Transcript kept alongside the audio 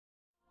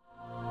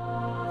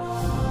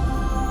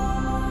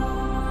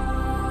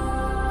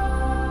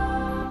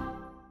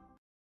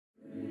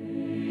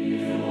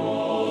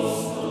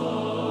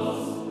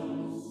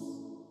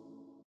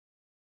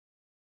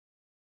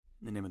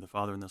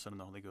Father, and the Son, and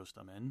the Holy Ghost.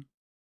 Amen.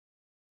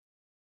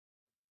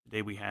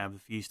 Today we have the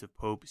feast of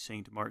Pope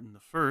Saint Martin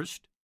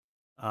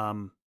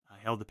I.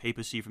 Held the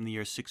papacy from the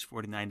year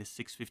 649 to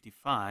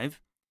 655,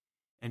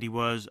 and he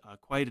was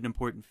quite an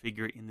important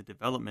figure in the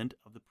development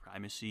of the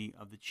primacy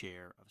of the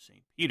chair of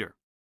St. Peter.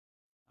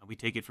 We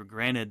take it for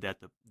granted that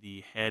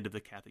the head of the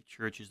Catholic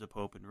Church is the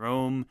Pope in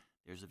Rome.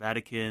 There's the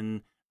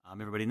Vatican.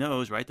 Everybody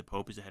knows, right? The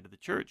Pope is the head of the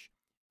Church.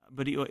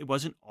 But it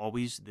wasn't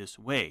always this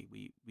way.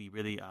 We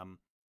really,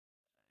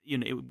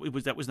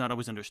 that was not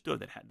always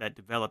understood. That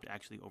developed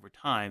actually over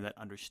time, that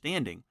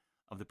understanding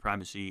of the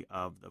primacy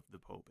of the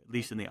Pope, at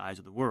least in the eyes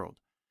of the world.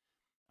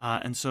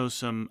 And so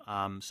some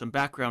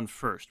background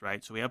first,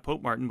 right? So we have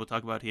Pope Martin. We'll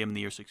talk about him in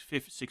the year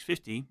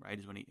 650, right,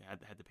 is when he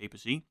had the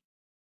papacy.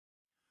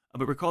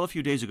 But recall a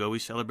few days ago, we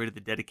celebrated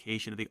the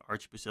dedication of the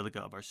Archbasilica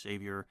of Our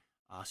Savior,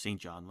 St.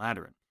 John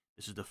Lateran.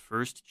 This is the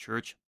first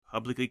church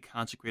publicly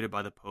consecrated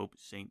by the Pope,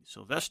 St.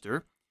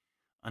 Sylvester.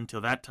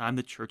 Until that time,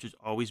 the church has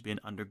always been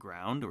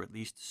underground, or at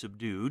least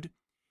subdued.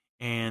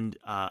 And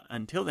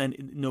until then,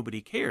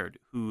 nobody cared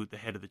who the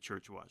head of the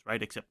church was,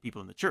 right, except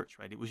people in the church,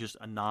 right? It was just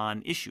a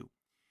non-issue.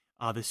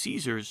 The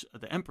Caesars,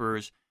 the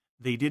emperors,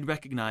 they did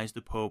recognize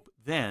the Pope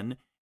then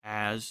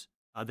as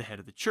the head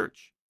of the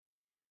church.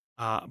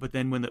 But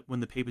then when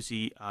the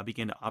papacy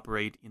began to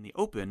operate in the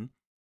open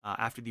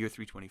after the year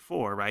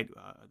 324, right,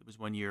 it was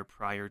 1 year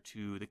prior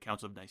to the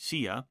Council of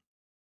Nicaea,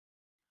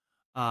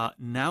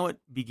 now it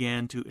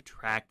began to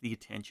attract the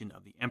attention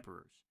of the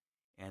emperors,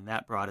 and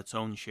that brought its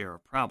own share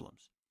of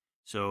problems.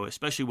 So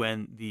especially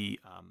when the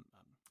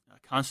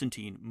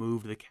Constantine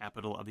moved the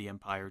capital of the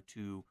empire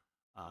to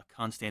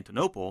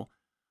Constantinople,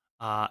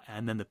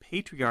 and then the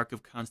Patriarch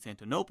of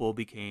Constantinople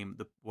became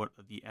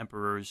the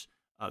emperor's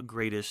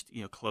greatest,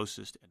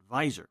 closest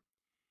advisor.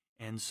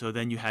 And so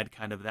then you had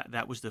kind of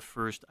that was the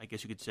first, I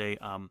guess you could say,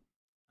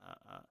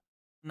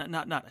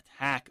 not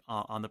attack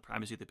on the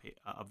primacy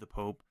of the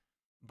Pope,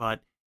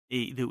 but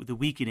the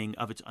weakening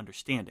of its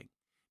understanding.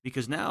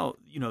 Because now,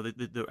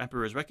 the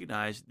emperor has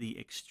recognized the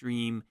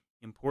extreme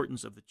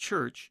importance of the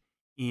church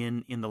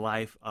in the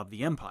life of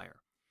the empire.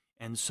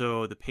 And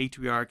so the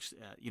patriarchs,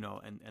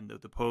 and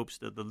the popes,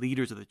 the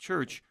leaders of the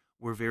church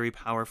were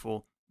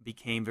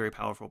became very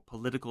powerful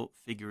political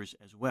figures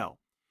as well.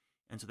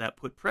 And so that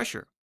put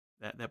pressure.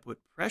 That put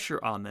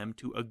pressure on them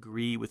to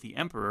agree with the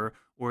emperor,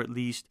 or at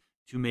least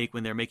to make,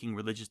 when they're making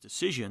religious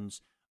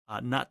decisions,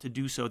 not to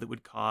do so that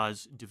would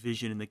cause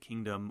division in the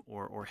kingdom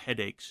or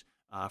headaches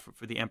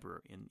for the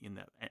emperor in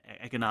the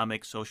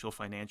economic, social,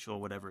 financial,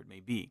 whatever it may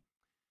be.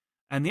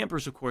 And the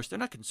emperors, of course, they're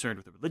not concerned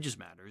with the religious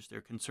matters.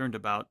 They're concerned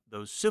about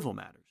those civil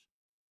matters.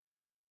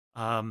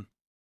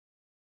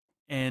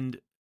 And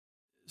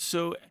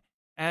so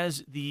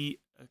as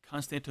the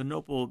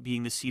Constantinople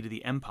being the seat of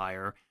the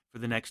empire for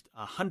the next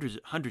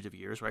hundreds of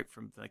years, right,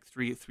 from like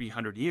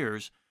 300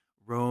 years,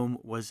 Rome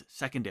was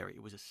secondary.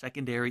 It was a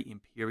secondary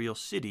imperial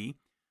city,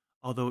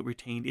 although it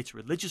retained its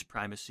religious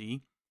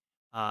primacy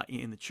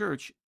in the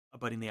church.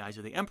 But in the eyes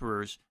of the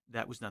emperors,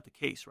 that was not the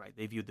case, right?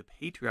 They viewed the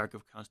Patriarch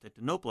of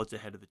Constantinople as the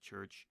head of the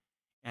church,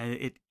 and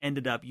it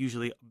ended up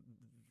usually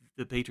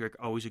the Patriarch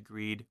always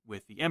agreed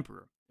with the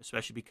emperor,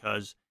 especially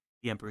because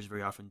the emperors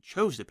very often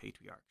chose the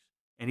patriarchs,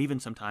 and even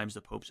sometimes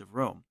the popes of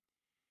Rome.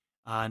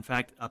 In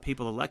fact,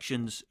 papal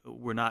elections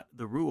were not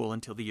the rule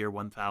until the year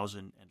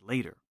 1000 and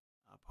later.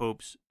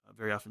 Popes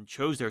very often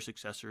chose their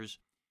successors,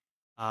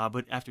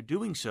 but after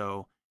doing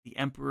so, the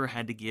emperor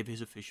had to give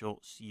his official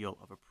seal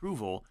of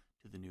approval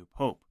to the new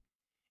pope.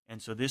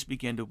 And so this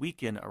began to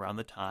weaken around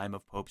the time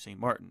of Pope St.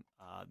 Martin.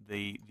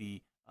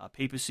 The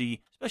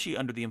papacy, especially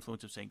under the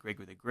influence of St.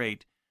 Gregory the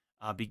Great,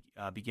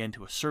 began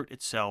to assert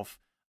itself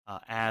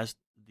as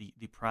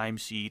the prime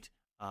seat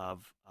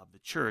of the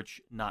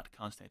church, not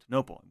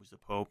Constantinople. It was the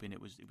Pope, and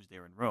it was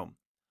there in Rome.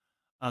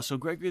 So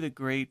Gregory the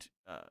Great,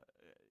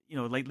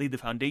 laid the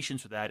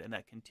foundations for that, and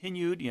that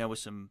continued, with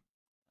some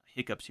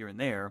hiccups here and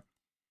there.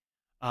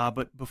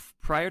 But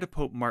prior to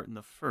Pope Martin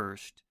I,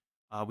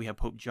 we have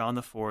Pope John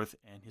IV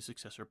and his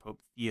successor, Pope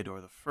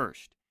Theodore I.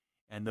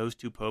 And those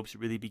two popes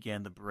really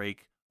began the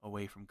break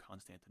away from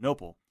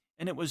Constantinople.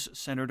 And it was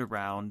centered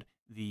around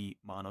the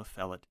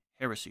monothelite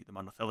heresy, the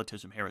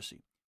monothelitism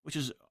heresy, which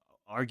is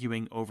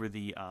arguing over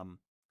the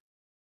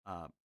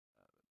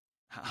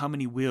how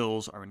many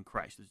wills are in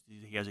Christ.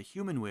 He has a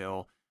human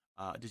will.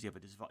 Does he have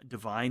a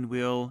divine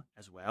will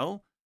as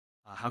well?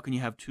 How can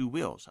you have two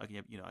wills? How can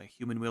you have a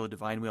human will, a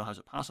divine will? How's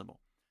it possible?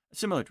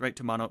 Similar, right,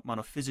 to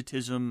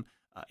monophysitism,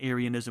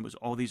 Arianism. Was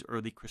all these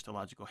early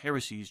Christological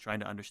heresies trying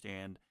to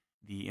understand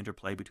the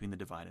interplay between the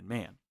divine and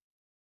man.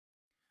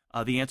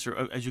 The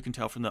answer, as you can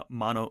tell from the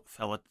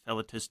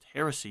monothelitism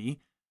heresy,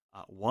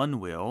 one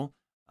will,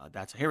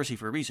 that's a heresy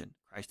for a reason.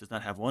 Christ does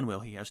not have one will,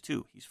 he has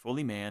two. He's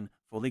fully man,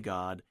 fully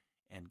God,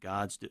 and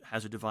God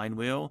has a divine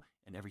will,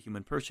 and every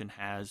human person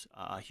has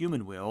a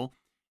human will,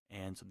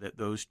 and so that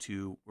those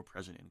two were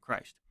present in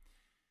Christ.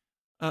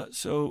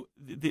 So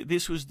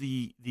this was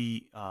the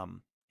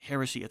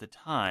heresy at the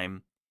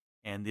time,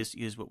 and this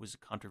is what was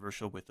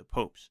controversial with the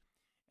popes.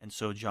 And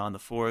so John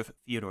IV,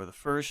 Theodore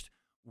I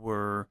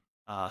were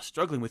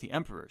struggling with the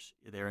emperors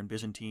there in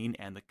Byzantine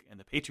and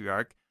the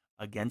Patriarch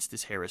against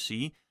this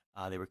heresy.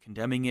 They were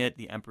condemning it.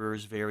 The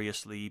emperors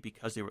variously,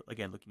 because they were,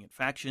 again, looking at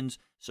factions,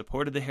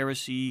 supported the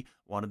heresy,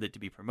 wanted it to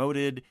be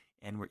promoted,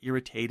 and were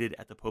irritated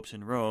at the popes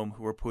in Rome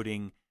who were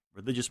putting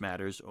religious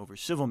matters over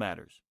civil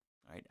matters,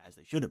 right, as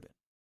they should have been.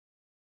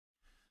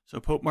 So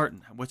Pope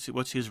Martin,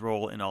 what's his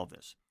role in all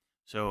this?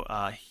 So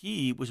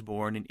he was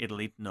born in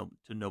Italy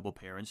to noble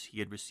parents. He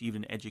had received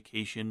an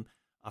education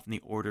from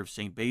the Order of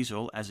St.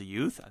 Basil as a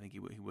youth. I think he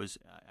was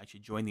actually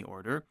joined the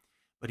order.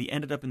 But he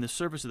ended up in the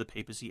service of the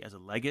papacy as a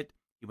legate.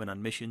 He went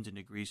on missions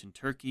into Greece and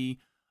Turkey,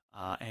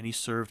 and he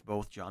served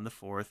both John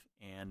IV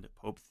and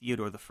Pope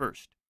Theodore I.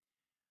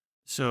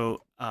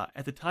 So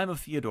at the time of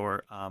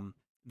Theodore,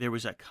 there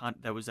was that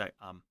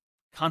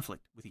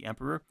conflict with the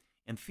emperor,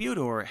 and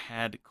Theodore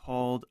had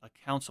called a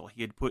council.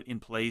 He had put in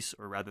place,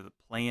 or rather the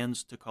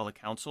plans to call a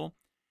council,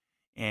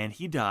 and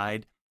he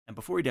died. And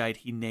before he died,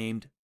 he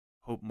named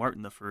Pope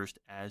Martin I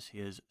as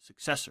his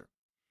successor.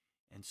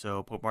 And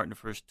so Pope Martin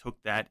I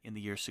took that in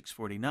the year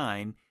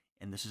 649,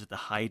 and this is at the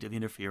height of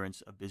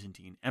interference of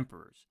Byzantine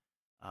emperors.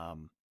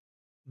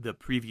 The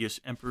previous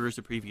emperors,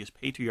 the previous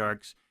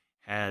patriarchs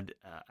had,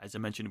 as I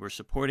mentioned, were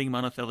supporting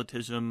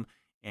monothelitism,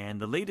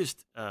 and the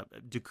latest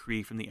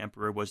decree from the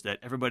emperor was that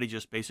everybody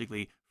just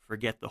basically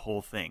forget the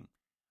whole thing.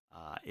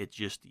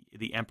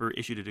 The emperor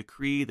issued a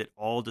decree that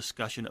all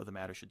discussion of the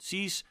matter should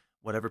cease.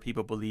 Whatever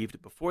people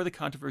believed before the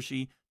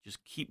controversy,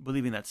 just keep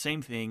believing that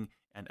same thing,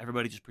 and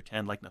everybody just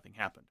pretend like nothing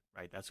happened,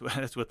 right? That's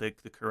what the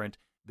current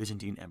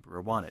Byzantine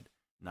emperor wanted.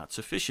 Not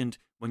sufficient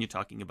when you're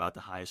talking about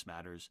the highest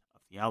matters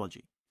of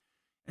theology.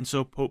 And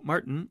so Pope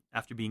Martin,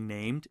 after being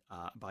named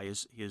by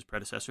his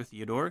predecessor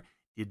Theodore,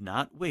 did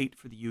not wait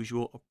for the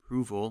usual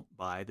approval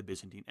by the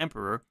Byzantine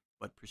emperor,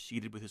 but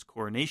proceeded with his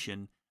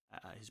coronation,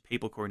 his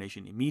papal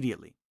coronation,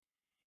 immediately.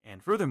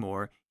 And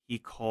furthermore, he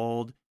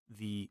convened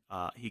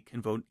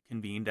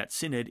that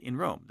synod in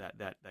Rome,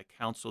 that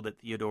council that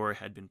Theodore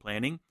had been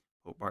planning.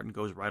 Pope Martin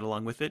goes right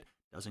along with it,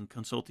 doesn't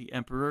consult the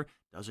emperor,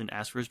 doesn't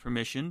ask for his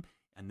permission,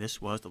 and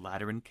this was the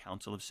Lateran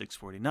Council of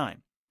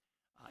 649.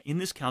 In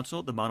this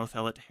council, the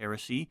monothelite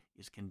heresy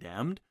is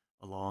condemned,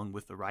 along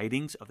with the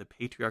writings of the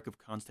Patriarch of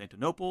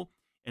Constantinople,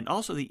 and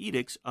also the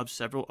edicts of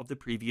several of the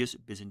previous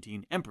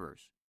Byzantine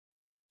emperors.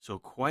 So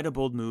quite a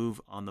bold move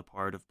on the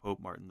part of Pope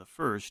Martin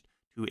I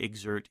to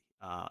exert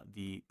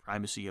the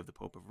primacy of the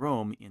Pope of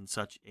Rome in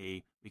such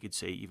a, we could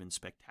say, even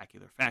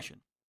spectacular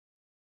fashion.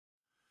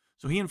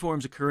 So he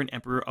informs the current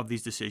emperor of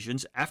these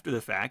decisions after the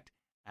fact,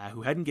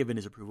 who hadn't given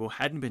his approval,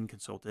 hadn't been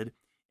consulted,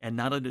 and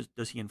not only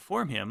does he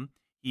inform him,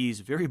 he's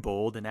very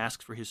bold and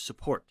asks for his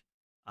support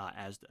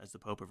as the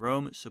Pope of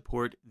Rome,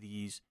 support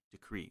these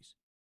decrees.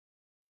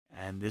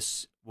 And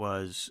this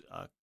was,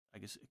 I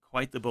guess,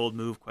 quite the bold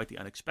move, quite the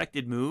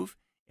unexpected move,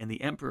 and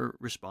the emperor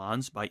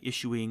responds by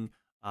issuing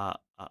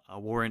a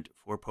warrant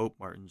for Pope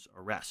Martin's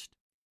arrest.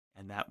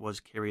 And that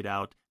was carried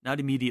out not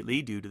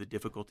immediately due to the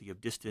difficulty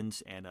of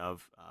distance and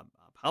of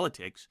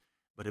politics,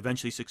 but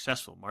eventually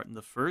successful. Martin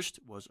I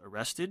was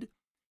arrested.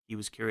 He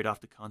was carried off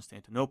to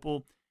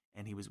Constantinople,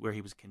 and he was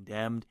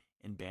condemned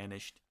and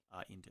banished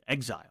into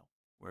exile,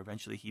 where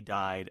eventually he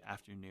died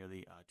after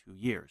nearly 2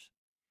 years.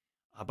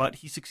 But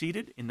he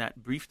succeeded in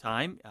that brief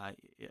time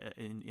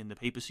in the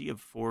papacy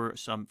for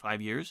some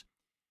 5 years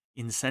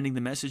in sending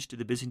the message to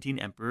the Byzantine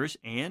emperors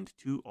and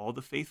to all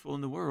the faithful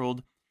in the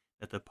world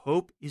that the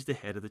Pope is the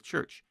head of the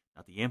church,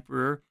 not the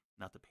emperor,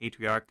 not the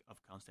Patriarch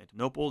of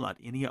Constantinople, not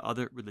any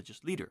other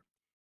religious leader.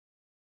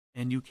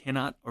 And you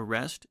cannot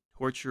arrest,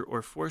 torture,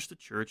 or force the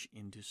church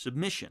into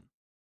submission.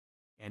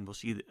 And we'll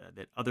see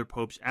that other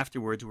popes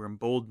afterwards were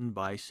emboldened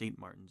by St.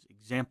 Martin's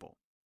example.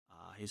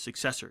 His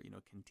successor,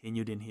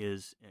 continued in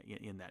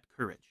that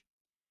courage.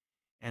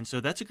 And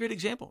so that's a great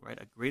example, right?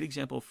 A great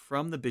example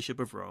from the Bishop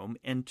of Rome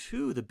and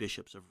to the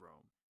bishops of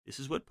Rome. This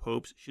is what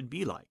popes should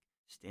be like,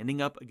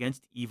 standing up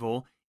against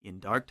evil in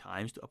dark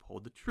times to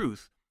uphold the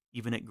truth,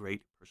 even at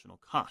great personal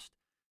cost,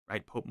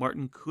 right? Pope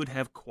Martin could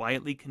have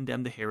quietly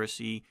condemned the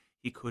heresy.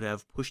 He could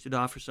have pushed it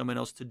off for someone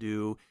else to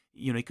do.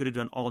 He could have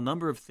done all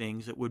number of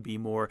things that would be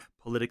more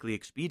politically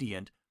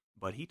expedient,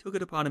 but he took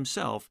it upon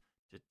himself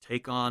to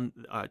take on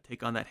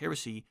that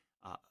heresy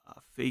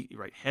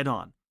head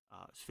on,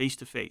 face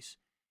to face.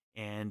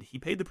 And he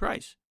paid the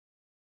price.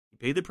 He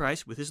paid the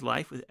price with his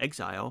life, with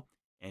exile,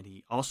 and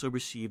he also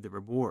received the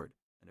reward,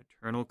 an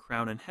eternal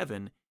crown in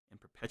heaven and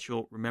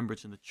perpetual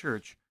remembrance in the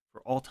church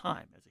for all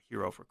time as a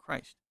hero for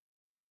Christ.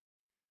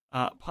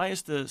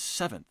 Pius VII,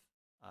 seventh,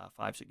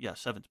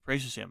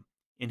 praises him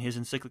in his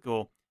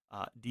encyclical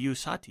Deus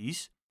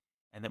Satis,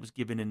 and that was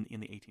given in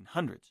the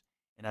 1800s.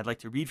 And I'd like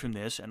to read from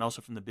this and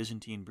also from the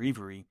Byzantine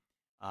Breviary,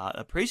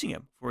 praising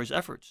him for his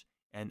efforts.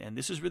 And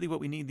this is really what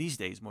we need these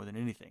days more than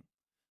anything.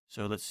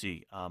 So let's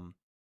see.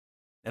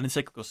 That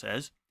encyclical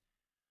says,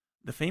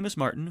 "The famous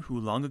Martin, who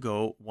long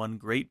ago won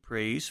great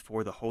praise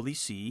for the Holy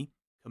See,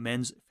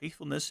 commends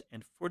faithfulness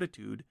and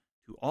fortitude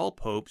to all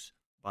popes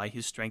by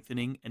his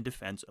strengthening and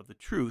defense of the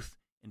truth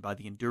and by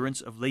the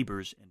endurance of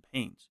labors and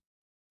pains.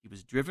 He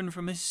was driven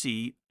from his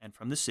see and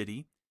from the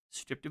city,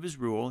 stripped of his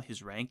rule,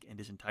 his rank, and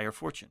his entire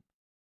fortune.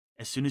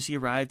 As soon as he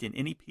arrived in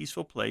any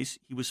peaceful place,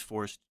 he was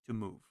forced to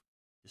move.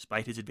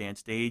 Despite his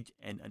advanced age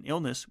and an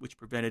illness which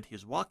prevented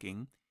his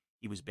walking,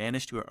 he was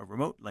banished to a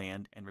remote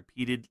land and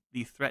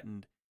repeatedly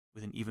threatened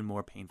with an even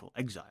more painful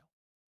exile.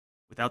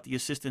 Without the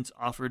assistance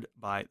offered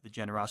by the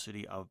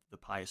generosity of the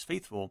pious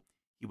faithful,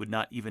 he would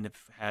not even have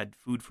had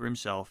food for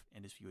himself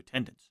and his few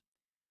attendants.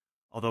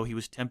 Although he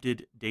was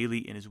tempted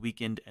daily in his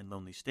weakened and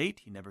lonely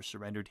state, he never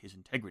surrendered his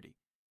integrity.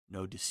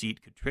 No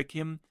deceit could trick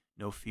him,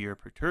 no fear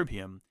perturb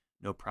him,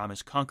 no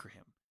promise conquer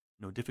him,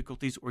 no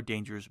difficulties or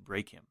dangers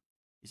break him.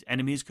 His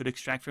enemies could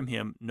extract from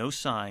him no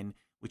sign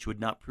which would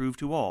not prove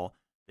to all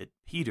that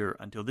Peter,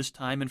 until this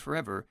time and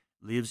forever,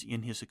 lives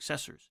in his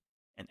successors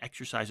and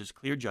exercises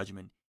clear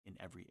judgment in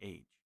every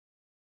age.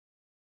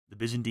 The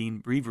Byzantine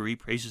Breviary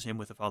praises him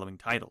with the following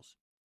titles: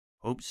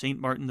 Pope St.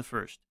 Martin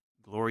I,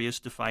 glorious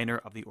definer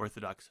of the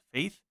Orthodox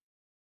faith,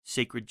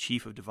 sacred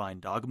chief of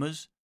divine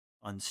dogmas,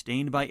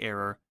 unstained by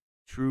error,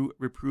 true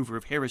reprover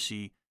of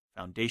heresy,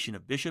 foundation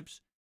of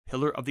bishops,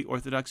 pillar of the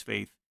Orthodox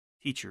faith,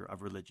 teacher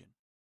of religion.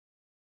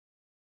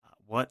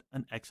 What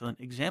an excellent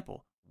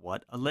example.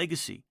 What a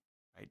legacy.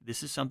 Right?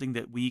 This is something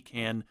that we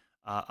can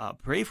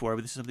pray for,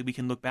 but this is something we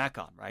can look back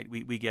on. Right?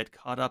 We get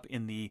caught up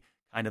in the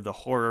kind of the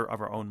horror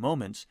of our own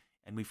moments,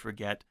 and we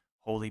forget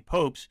holy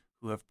popes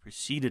who have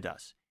preceded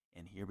us.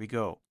 And here we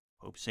go.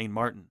 Pope St.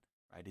 Martin,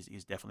 right,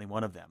 is definitely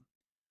one of them.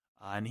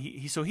 And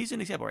so he's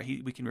an example.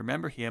 Right? We can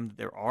remember him.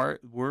 There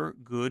were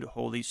good,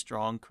 holy,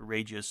 strong,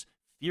 courageous,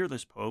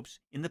 fearless popes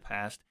in the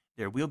past.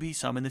 There will be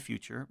some in the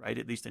future, right?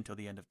 At least until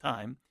the end of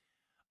time.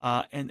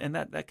 And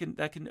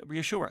that can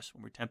reassure us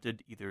when we're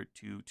tempted either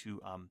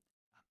to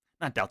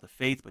not doubt the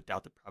faith, but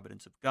doubt the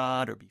providence of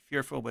God, or be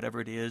fearful, whatever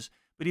it is.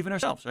 But even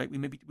ourselves, right?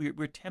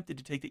 We're tempted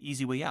to take the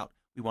easy way out.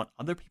 We want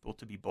other people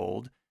to be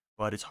bold,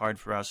 but it's hard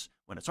for us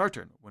when it's our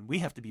turn. When we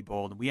have to be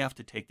bold, and we have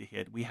to take the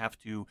hit, we have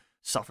to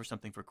suffer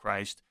something for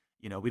Christ.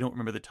 We don't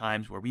remember the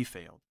times where we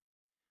failed.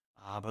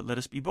 But let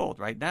us be bold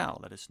right now.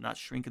 Let us not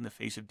shrink in the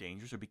face of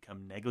dangers or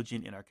become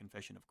negligent in our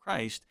confession of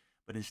Christ,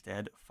 but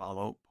instead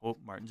follow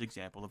Pope Martin's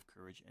example of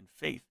courage and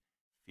faith.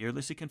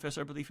 Fearlessly confess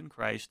our belief in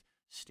Christ,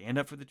 stand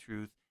up for the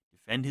truth,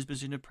 defend his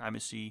position of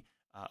primacy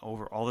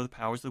over all of the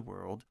powers of the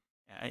world,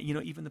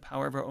 even the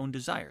power of our own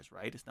desires,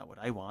 right? It's not what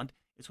I want,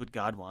 it's what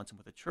God wants and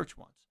what the church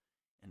wants.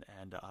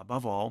 And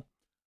above all,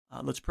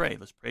 let's pray.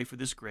 Let's pray for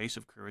this grace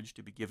of courage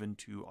to be given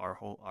to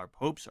our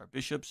popes, our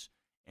bishops,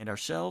 and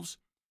ourselves,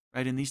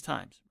 right, in these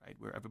times, right,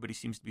 where everybody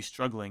seems to be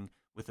struggling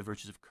with the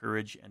virtues of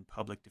courage and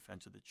public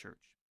defense of the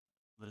church.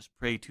 Let us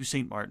pray to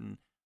St. Martin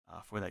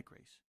for that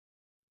grace.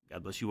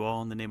 God bless you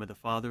all in the name of the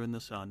Father, and the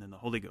Son, and the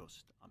Holy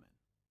Ghost. Amen.